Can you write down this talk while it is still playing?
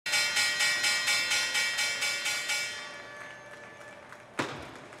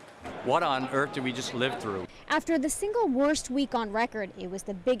what on earth did we just live through? After the single worst week on record, it was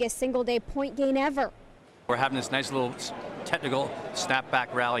the biggest single-day point gain ever. We're having this nice little technical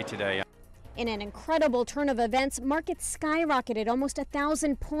snapback rally today. In an incredible turn of events, markets skyrocketed almost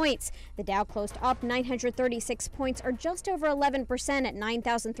 1,000 points. The Dow closed up 936 points, or just over 11% at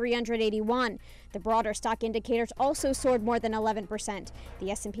 9,381. The broader stock indicators also soared more than 11%. The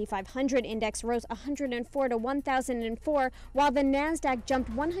S&P 500 index rose 104 to 1,004, while the Nasdaq jumped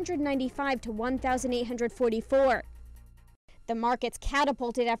 195 to 1,844. The markets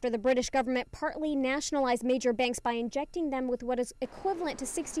catapulted after the British government partly nationalized major banks by injecting them with what is equivalent to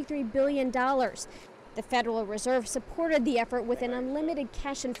 $63 billion. The Federal Reserve supported the effort with an unlimited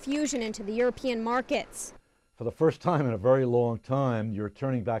cash infusion into the European markets. For the first time in a very long time, you're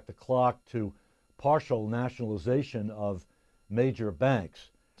turning back the clock to partial nationalization of major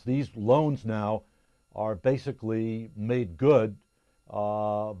banks. These loans now are basically made good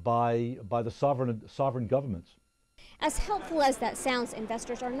by the sovereign governments. As helpful as that sounds,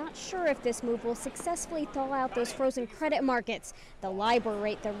 investors are not sure if this move will successfully thaw out those frozen credit markets. The LIBOR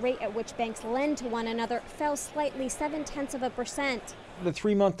rate, the rate at which banks lend to one another, fell slightly 0.7%. The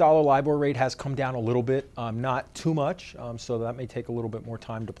 3-month dollar LIBOR rate has come down a little bit, not too much, so that may take a little bit more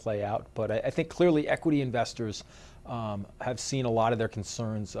time to play out. But I think clearly equity investors have seen a lot of their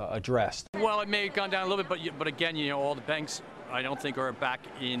concerns addressed. Well, it may have gone down a little bit, but again, all the banks, I don't think, are back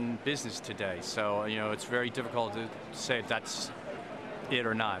in business today. So, it's very difficult to say if that's it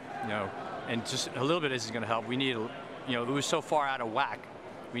or not, And just a little bit is going to help. We need, it was so far out of whack.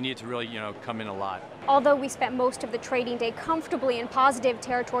 We need to really, come in a lot. Although we spent most of the trading day comfortably in positive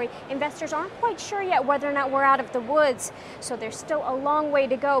territory, investors aren't quite sure yet whether or not we're out of the woods. So there's still a long way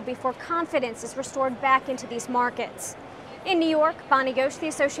to go before confidence is restored back into these markets. In New York, Bonnie Ghosh, The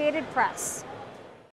Associated Press.